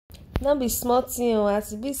no be small thing o,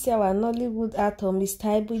 as e be say our Nollywood actor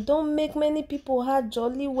Mr. Ibu don make many people heart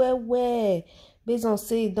jolly well based on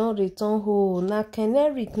say e don return home. Na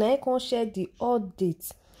Keneric na come share the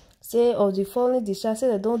update say of the following discharge, say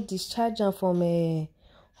dem don discharge am from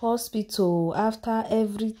hospital after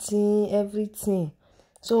everything.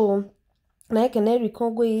 So na Keneric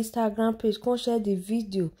come go Instagram page come share the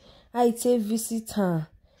video how e take visit am,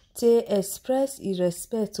 take express e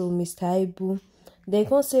respect to Mr. Ibu. Dem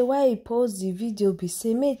come say why e post the video be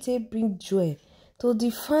say make e take bring joy to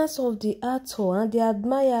the fans of the actor and the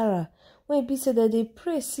admirer wey e be say dem dey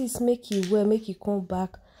pray since make e well, make e come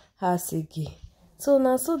back house again. So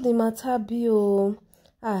na so the matter be o.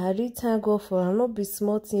 I really thank God for am, no be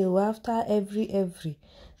small thing o. After every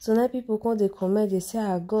so now people come dey comment, dey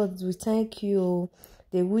say God we thank you o,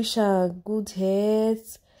 dey wish am good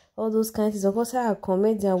health, all those kind things. Of course say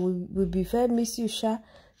comedian we be very miss you sha.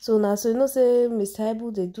 So now so you know say Mr.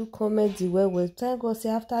 Ibu they do comedy well. Thank God say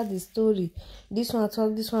after the story, this one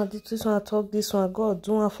talk, this one talk, this one God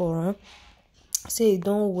do one for him. Say he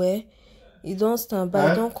don't wear, he don't stand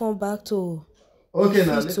by, don't come back to okay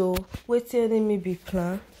now. So wetin enemy be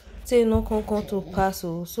plan, say no come to pass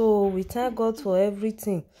o. So we thank God for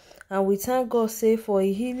everything, and we thank God say for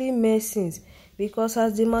healing mercies, because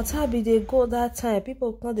as the matter be dey go that time,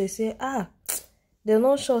 people come dey say they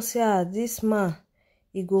not sure say this man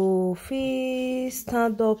he go fit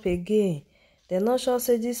stand up again. They not sure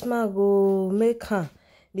say this man go make am,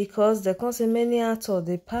 because they come say many actors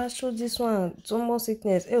they pass through this one, some more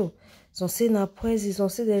sickness. Some say na poison, some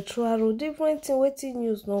say they throw arrow, different thing. Wetin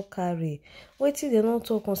news no carry, wetin they not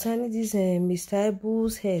talk concerning this Mr.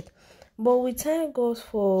 Ibu's head. But we thank God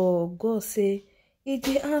for God say he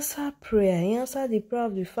dey answer prayer, he answer the prayer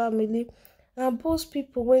of the family, and both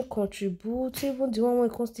people wey contribute, even the one wey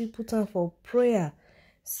come still put am for prayer,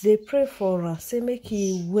 they pray for am say make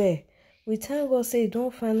e well. We thank God say he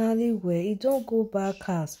don finally well, he don go back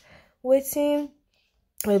house. Wetin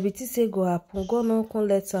be say go happen, God no come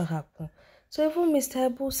let am happen. So even Mr.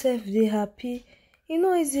 Ibu sef dey happy. E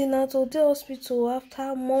no easy na to dey hospital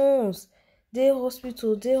after months, dey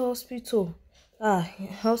hospital.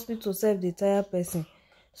 Hospital sef dey tire person.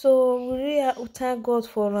 So we really thank God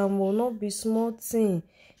for am o, no be small thing.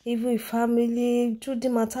 Even if family through the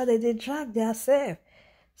matter they drag themselves.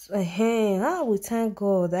 So, we thank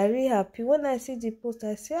God. I really happy when I see the post.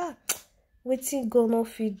 I say wetin God no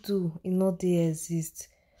fit do, e no dey exist.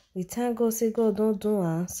 We thank God say God don't do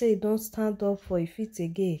am, say he don't stand up for a feet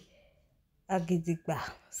again. Agidigba.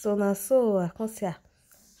 So na so I can say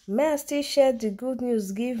may I still share the good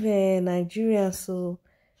news give Nigerians. So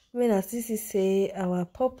may I still say our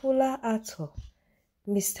popular actor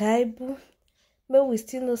Mr. Ibu, may we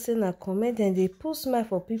still know say na comedian, they put smile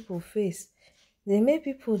for people face, they make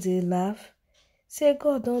people they laugh. Say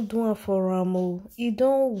God don't do am for am o, he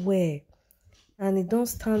don't wear, and he don't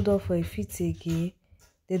stand up for a feet again.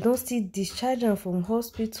 They don't still discharge am from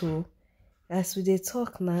hospital. As we dey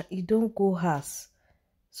talk now, he don't go house.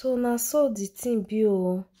 So na so the thing be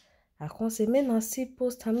o. I can't say may not still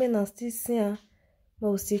post am, may not still see am, may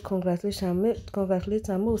we still congratulate am, may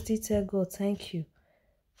we still tell God thank you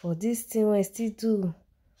for this thing wey still do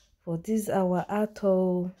for this our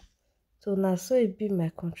actor. So na so it be, my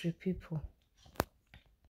country people.